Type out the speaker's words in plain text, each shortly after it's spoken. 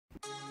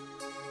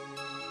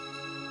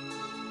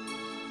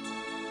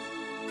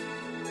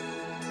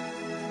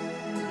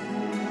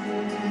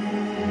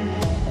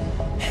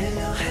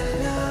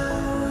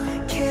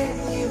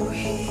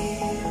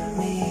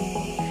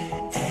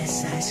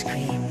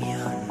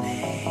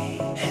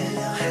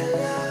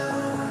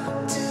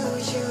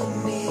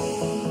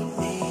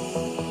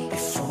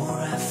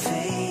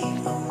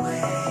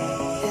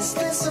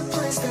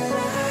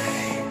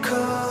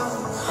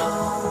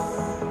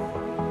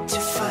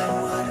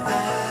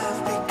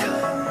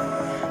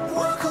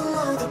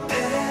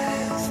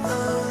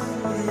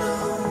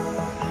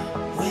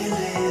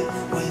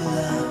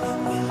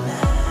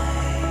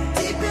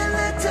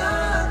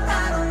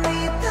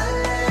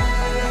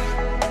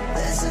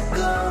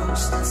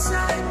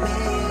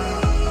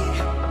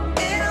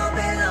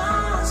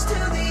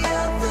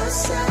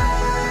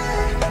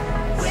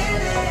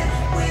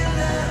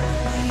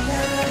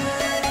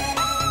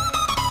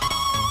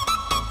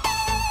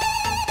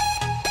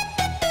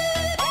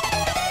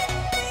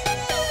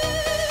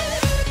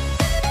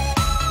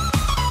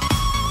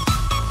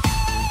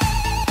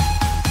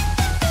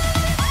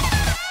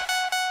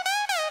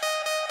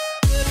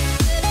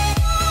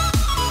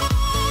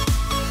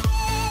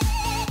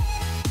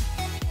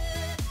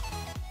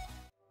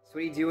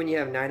What do you do when you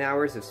have 9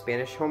 hours of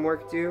Spanish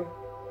homework due?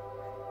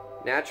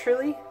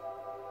 Naturally,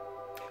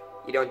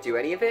 you don't do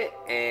any of it,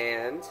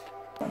 and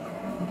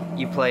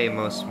you play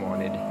Most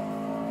Wanted.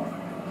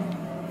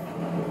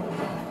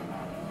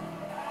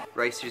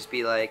 Ricers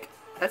be like,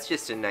 that's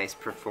just a nice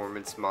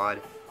performance mod.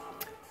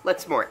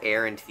 Let's more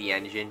air into the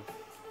engine.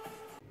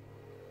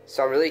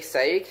 So I'm really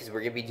excited because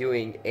we're going to be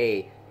doing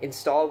a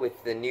install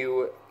with the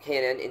new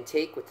K&N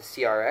intake with the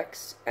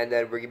CRX, and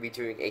then we're going to be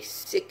doing a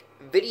sick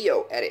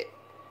video edit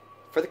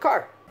for the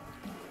car.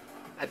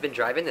 I've been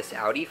driving this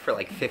Audi for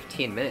like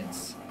 15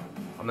 minutes.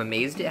 I'm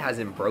amazed it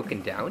hasn't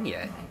broken down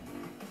yet.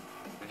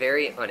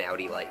 Very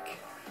un-Audi-like.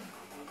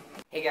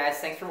 Hey guys,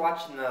 thanks for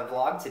watching the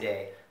vlog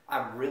today.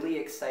 I'm really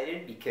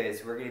excited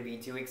because we're going to be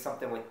doing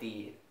something with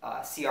the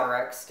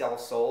CRX Del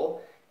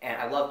Sol, and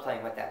I love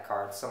playing with that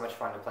car. It's so much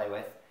fun to play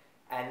with.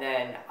 And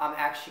then I'm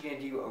actually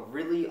going to do a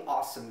really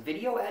awesome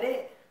video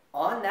edit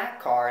on that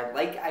car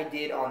like I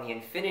did on the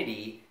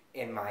Infinity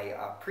in my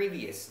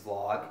previous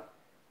vlog.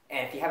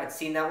 And if you haven't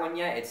seen that one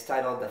yet, it's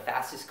titled The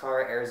Fastest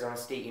Car at Arizona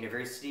State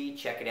University.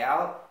 Check it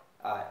out.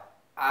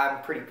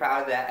 I'm pretty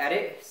proud of that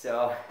edit,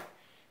 so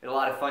it was a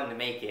lot of fun to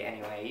make it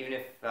anyway.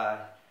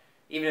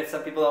 Even if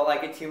some people don't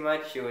like it too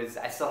much,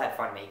 I still had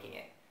fun making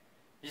it.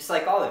 Just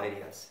like all the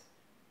videos.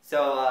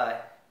 So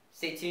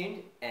stay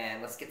tuned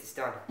and let's get this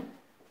done.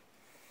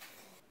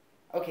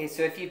 Okay,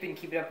 so if you've been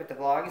keeping up with the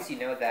vlogs, you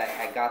know that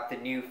I got the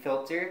new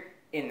filter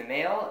in the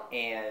mail,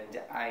 and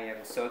I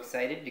am so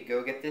excited to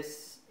go get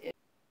this.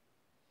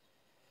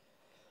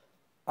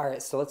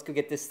 Alright, so let's go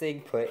get this thing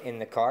put in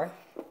the car,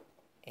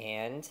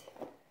 and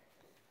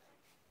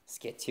let's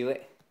get to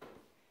it.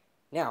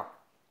 Now,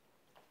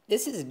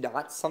 this is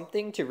not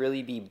something to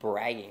really be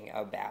bragging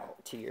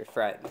about to your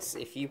friends.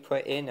 If you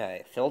put in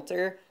a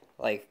filter,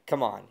 like,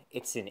 come on,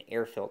 it's an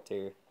air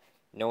filter.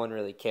 No one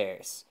really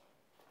cares.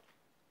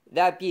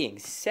 That being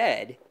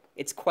said,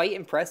 it's quite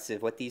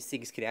impressive what these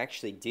things can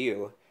actually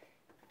do.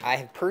 I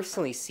have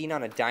personally seen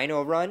on a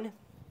dyno run,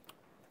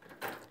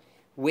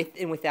 with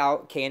and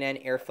without K&N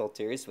air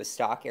filters, with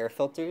stock air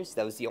filters,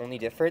 that was the only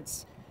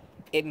difference.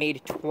 It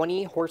made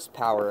 20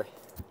 horsepower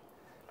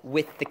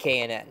with the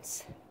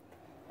K&Ns.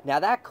 Now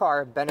that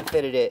car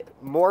benefited it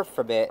more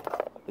from it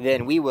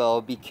than we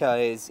will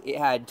because it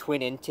had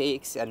twin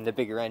intakes and a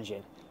bigger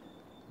engine.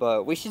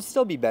 But we should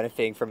still be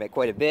benefiting from it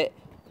quite a bit,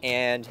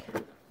 and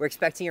we're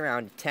expecting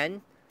around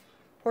 10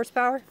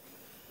 horsepower.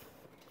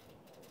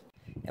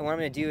 And what I'm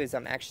going to do is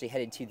I'm actually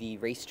headed to the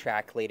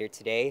racetrack later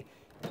today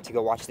to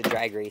go watch the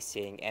drag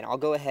racing, and I'll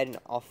go ahead and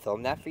I'll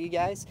film that for you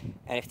guys.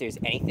 And if there's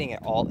anything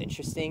at all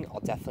interesting, I'll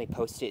definitely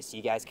post it so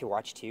you guys can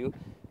watch too.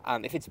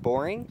 If it's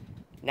boring,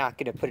 not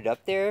going to put it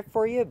up there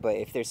for you, but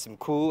if there's some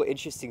cool,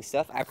 interesting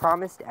stuff, I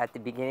promised at the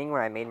beginning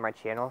when I made my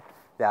channel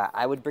that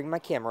I would bring my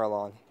camera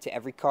along to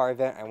every car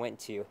event I went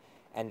to,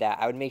 and that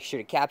I would make sure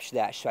to capture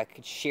that so I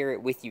could share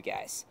it with you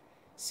guys.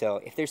 So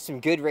if there's some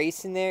good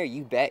race in there,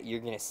 you bet you're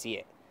going to see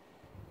it.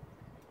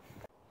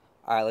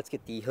 Alright, let's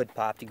get the hood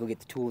popped to go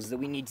get the tools that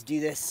we need to do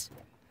this.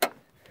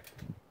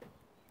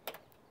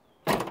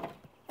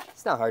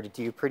 It's not hard to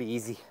do, pretty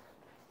easy.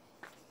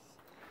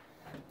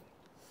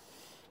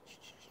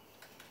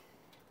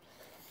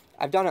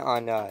 I've done it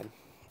on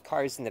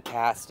cars in the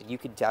past, and you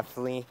could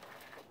definitely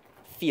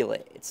feel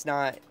it. It's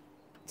not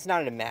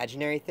an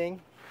imaginary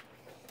thing.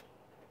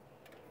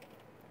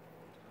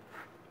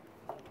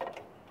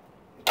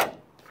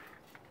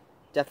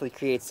 Definitely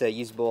creates a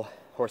usable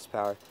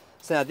horsepower.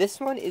 So now this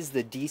one is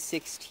the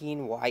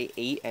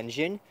D16Y8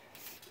 engine.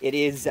 It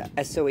is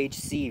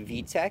SOHC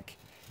VTEC,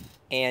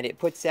 and it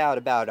puts out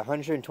about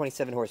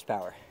 127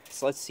 horsepower.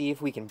 So let's see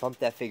if we can bump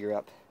that figure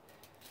up.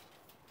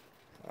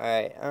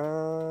 Alright,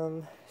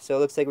 so it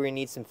looks like we're going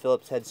to need some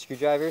Phillips head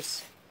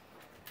screwdrivers.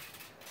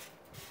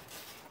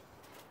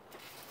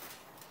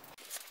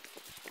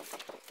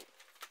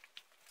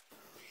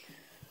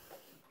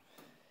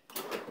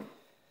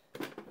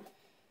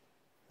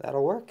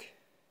 That'll work.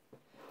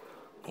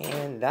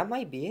 And that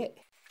might be it.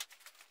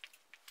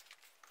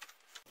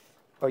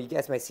 Oh, you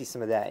guys might see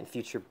some of that in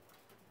future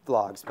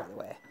vlogs, by the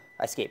way.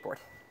 I skateboard.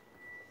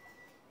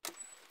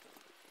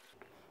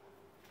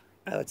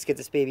 Alright, let's get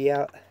this baby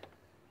out.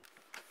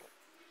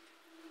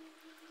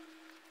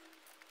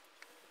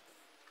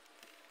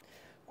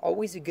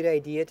 Always a good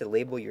idea to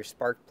label your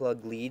spark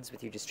plug leads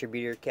with your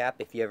distributor cap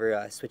if you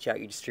ever switch out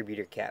your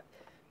distributor cap.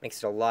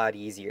 Makes it a lot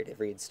easier to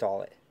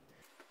reinstall it.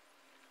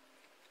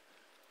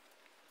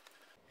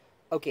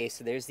 Okay,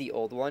 so there's the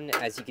old one.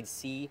 As you can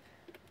see,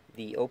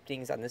 the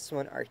openings on this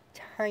one are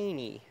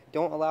tiny.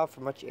 Don't allow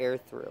for much air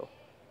through.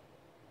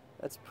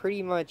 That's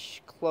pretty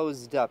much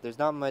closed up. There's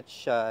not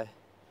much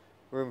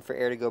room for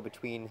air to go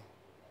between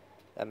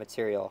that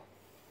material,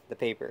 the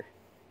paper.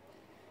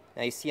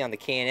 Now you see on the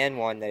K&N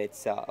one that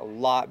it's a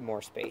lot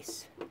more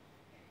space.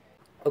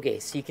 Okay,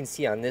 so you can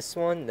see on this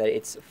one that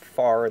it's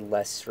far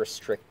less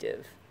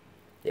restrictive.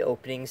 The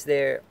openings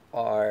there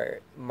are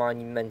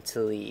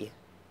monumentally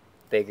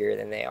bigger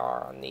than they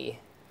are on the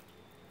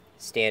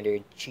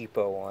standard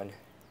cheapo one.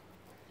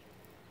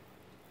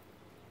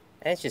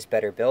 And it's just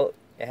better built.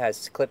 it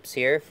has clips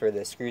here for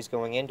the screws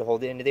going in to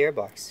hold it into the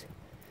airbox.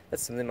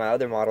 That's something my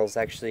other models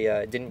actually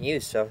didn't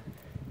use, so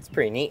it's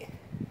pretty neat.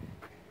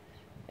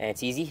 And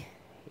it's easy.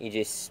 You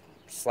just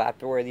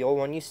slap it where the old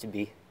one used to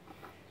be.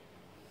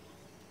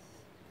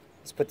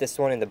 Let's put this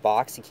one in the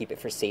box and keep it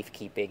for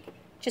safekeeping,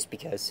 just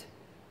because.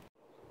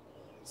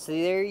 So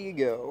there you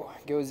go.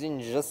 Goes in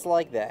just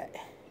like that.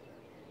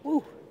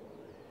 Woo!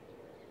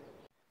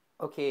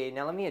 Okay,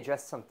 now let me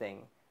address something.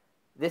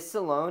 This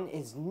alone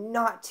is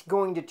not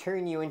going to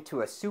turn you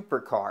into a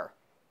supercar,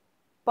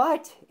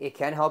 but it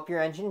can help your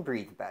engine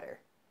breathe better.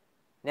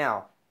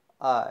 Now,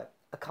 a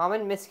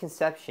common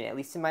misconception, at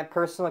least in my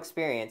personal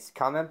experience,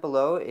 comment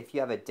below if you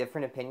have a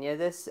different opinion of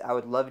this. I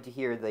would love to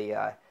hear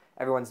the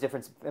everyone's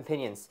different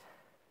opinions.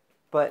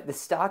 But the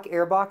stock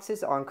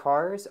airboxes on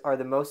cars are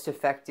the most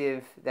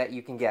effective that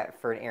you can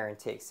get for an air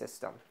intake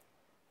system.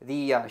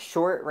 The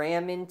short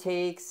ram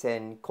intakes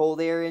and cold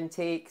air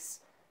intakes,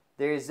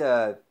 there's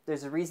a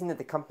reason that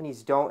the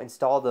companies don't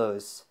install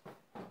those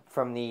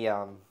from the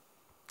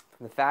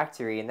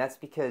factory, and that's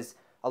because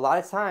a lot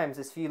of times,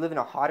 if you live in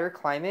a hotter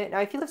climate,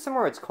 now if you live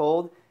somewhere where it's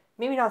cold,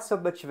 maybe not so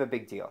much of a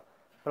big deal.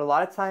 But a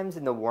lot of times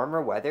in the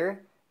warmer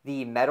weather,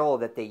 the metal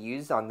that they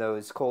use on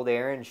those cold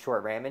air and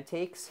short ram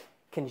intakes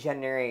can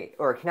generate,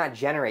 or cannot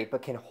generate,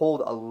 but can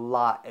hold a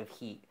lot of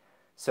heat.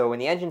 So when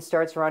the engine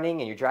starts running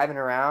and you're driving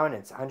around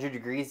and it's 100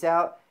 degrees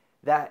out,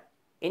 that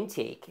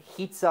intake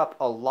heats up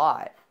a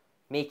lot,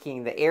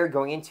 making the air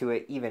going into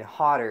it even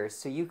hotter.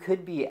 So you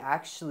could be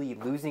actually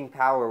losing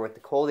power with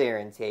the cold air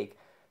intake,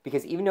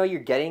 because even though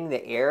you're getting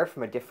the air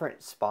from a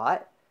different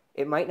spot,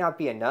 it might not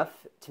be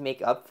enough to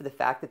make up for the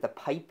fact that the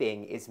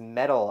piping is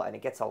metal and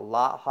it gets a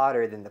lot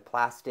hotter than the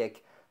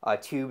plastic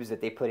tubes that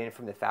they put in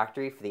from the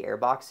factory for the air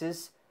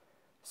boxes.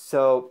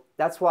 So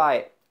that's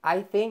why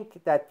I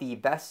think that the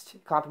best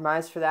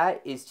compromise for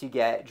that is to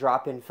get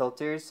drop-in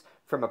filters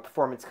from a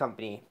performance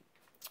company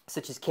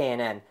such as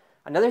K&N.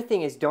 Another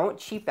thing is, don't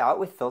cheap out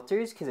with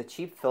filters, because a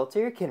cheap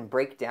filter can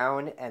break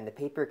down and the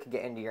paper could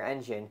get into your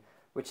engine,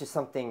 which is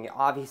something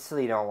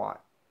obviously you don't want.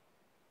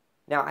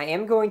 Now, I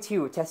am going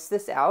to test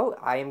this out.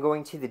 I am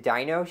going to the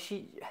dyno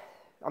sheet.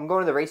 I'm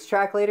going to the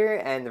racetrack later,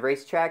 and the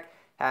racetrack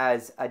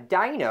has a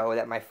dyno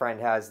that my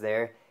friend has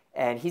there,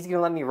 and he's going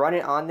to let me run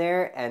it on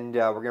there, and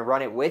we're going to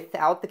run it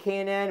without the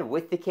K&N,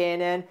 with the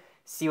K&N,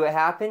 see what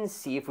happens,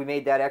 see if we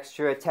made that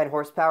extra 10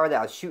 horsepower that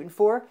I was shooting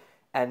for,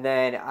 and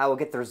then I will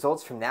get the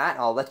results from that,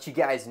 and I'll let you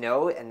guys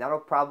know, and I'll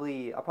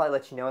probably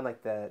let you know in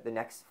like the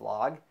next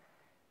vlog.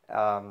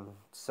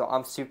 So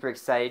I'm super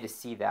excited to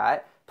see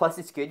that. Plus,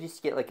 it's good just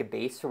to get like a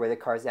base for where the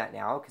car's at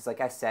now, because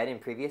like I said in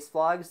previous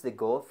vlogs, the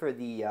goal for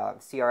the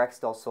CRX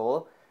Del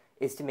Sol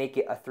is to make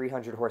it a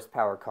 300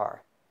 horsepower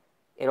car.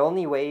 It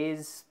only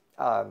weighs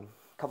a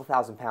couple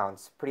thousand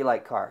pounds, pretty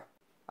light car.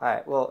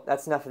 Alright, well,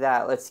 that's enough of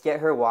that. Let's get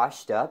her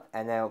washed up,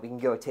 and then we can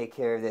go take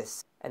care of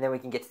this, and then we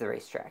can get to the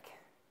racetrack.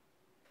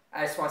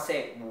 I just want to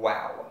say,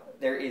 wow,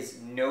 there is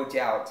no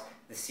doubt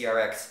the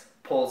CRX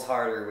pulls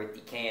harder with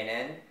the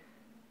K&N.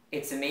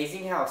 It's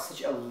amazing how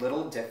such a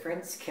little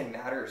difference can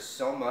matter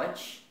so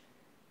much,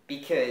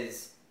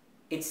 because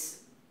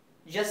it's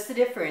just the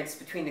difference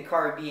between the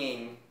car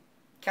being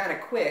kind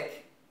of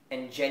quick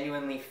and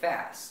genuinely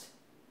fast.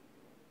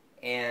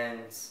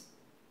 And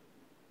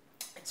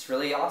it's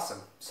really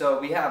awesome. So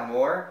we have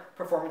more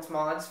performance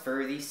mods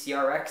for the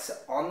CRX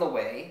on the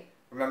way.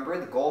 Remember,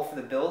 the goal for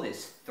the build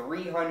is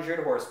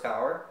 300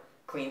 horsepower,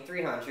 clean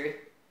 300,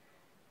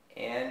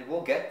 and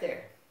we'll get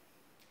there.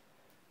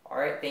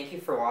 Alright, thank you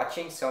for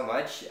watching so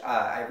much.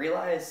 I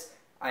realize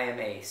I am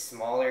a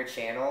smaller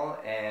channel,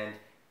 and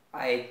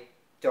I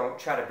don't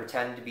try to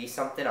pretend to be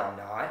something I'm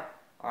not.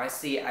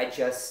 Honestly, I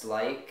just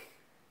like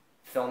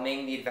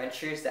filming the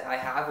adventures that I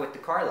have with the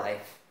car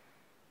life.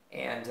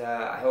 And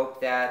I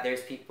hope that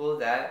there's people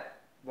that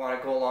want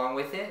to go along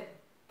with it.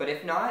 But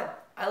if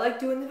not, I like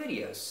doing the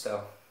videos,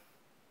 so.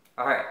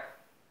 Alright,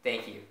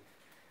 thank you.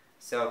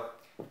 So,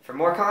 for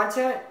more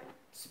content,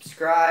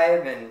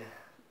 subscribe and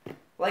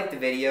like the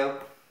video.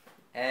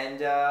 And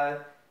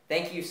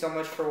thank you so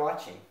much for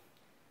watching.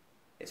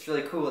 It's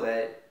really cool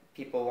that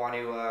people want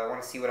to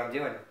see what I'm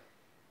doing.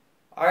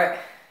 Alright,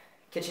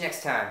 catch you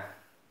next time.